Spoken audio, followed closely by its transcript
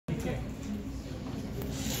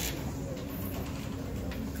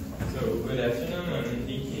good afternoon. I'm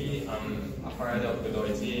Vicky. I'm a part of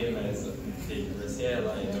Godoy team as Dr.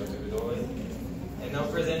 Graciela and Dr. Godoy. And now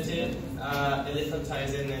presented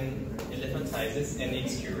elephantiasis and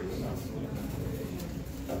its cure.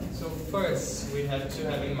 So first, we have to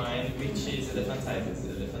have in mind which is elephantiasis.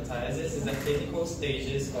 Elephantiasis is the clinical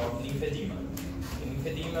stages of lymphedema. In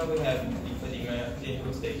lymphedema, we have lymphedema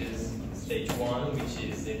clinical stages. Stage 1, which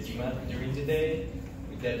is edema during the day,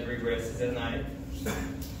 that regresses at night.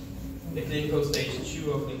 The clinical stage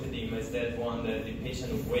 2 of lymphedema is that one that the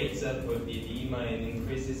patient wakes up with the edema and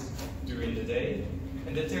increases during the day.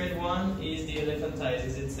 And the third one is the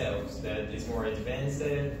elephantiasis itself, that is more advanced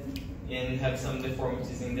and have some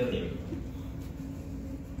deformities in the limb.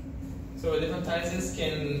 So elephantiasis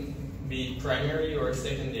can be primary or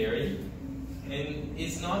secondary, and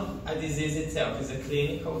it's not a disease itself, it's a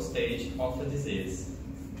clinical stage of a disease.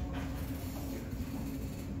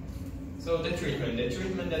 So the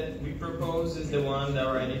treatment that we propose is the one that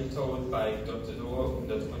already told by Dr.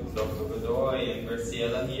 Godoy and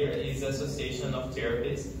Graciela here, is association of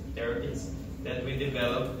therapies that we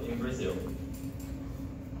developed in Brazil.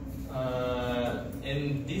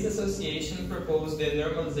 And this association proposed the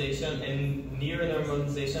normalization and near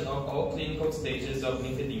normalization of all clinical stages of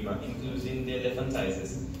lymphedema, including the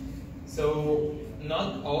elephantiasis. So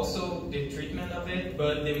not also the treatment of it,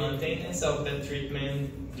 but the maintenance of that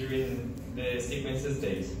treatment during the sequence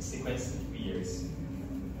years.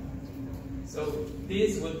 So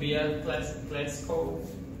this would be a classical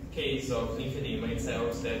case of lymphedema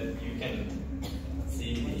itself, that you can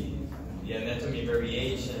see the anatomy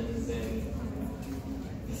variations and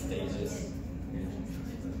the stages.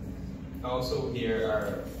 Also here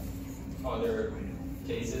are other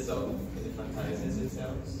cases of elephantiasis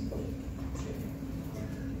itself.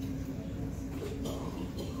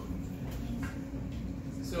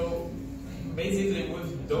 So basically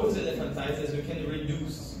with those elephantiasis we can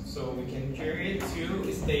reduce, so we can cure it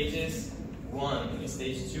to stages 1,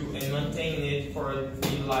 stage 2, and maintain it for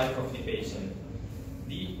the life of the patient.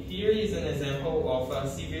 Here is an example of a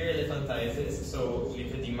severe elephantiasis, so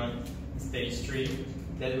lymphedema stage 3,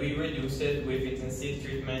 that we reduced it with intensive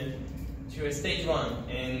treatment to a stage 1,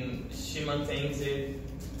 and she maintains it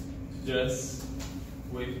just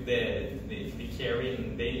with the carry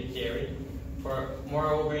and daily carry for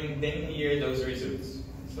moreover in 10 years those results.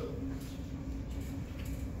 So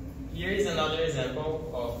here is another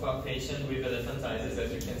example of a patient with elephantiasis,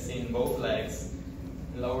 as you can see in both legs,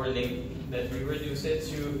 lower limb, that we reduce it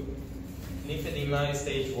to lymphedema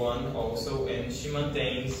stage 1 also, and she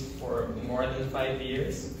maintains for more than 5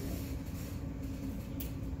 years.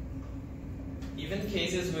 Even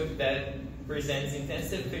cases with that presents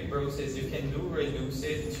intensive fibrosis, you can reduce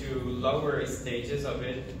it to lower stages of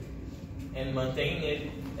it and maintain it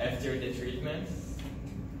after the treatment.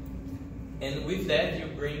 And with that, you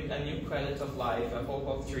bring a new quality of life, a hope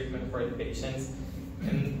of treatment for the patients.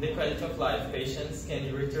 And the quality of life, patients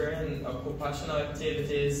can return occupational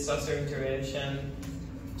activities, social interaction,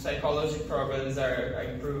 psychology problems are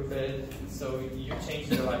improved. So you change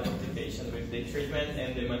the life of the patient with the treatment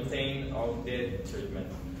and the maintain of the treatment.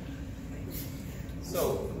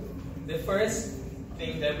 So the first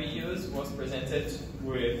thing that we used was presented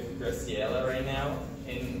with Graciela right now,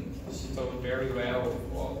 and she told very well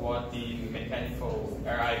what the mechanical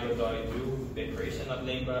RI Godoy do, the creation of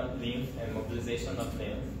lymph and mobilization of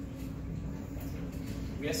lymph.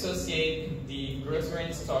 We associate the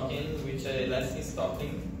gross-range stocking with an elastic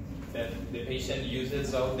stocking that the patient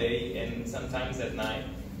uses all day and sometimes at night.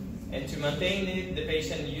 And to maintain it, the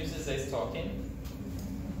patient uses a stocking.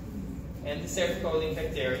 And the cervical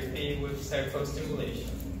lymphatic therapy with cervical stimulation.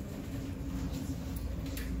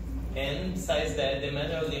 And besides that, the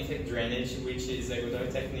manual lymphatic drainage, which is a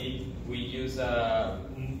Godoy technique, we use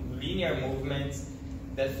linear movements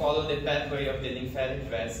that follow the pathway of the lymphatic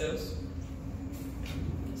vessels.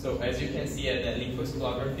 So as you can see at the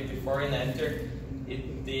lymphoscopography before and after,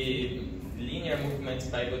 the linear movements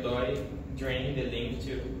by Godoy drain the lymph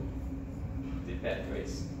to the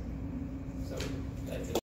pathways. So that's it.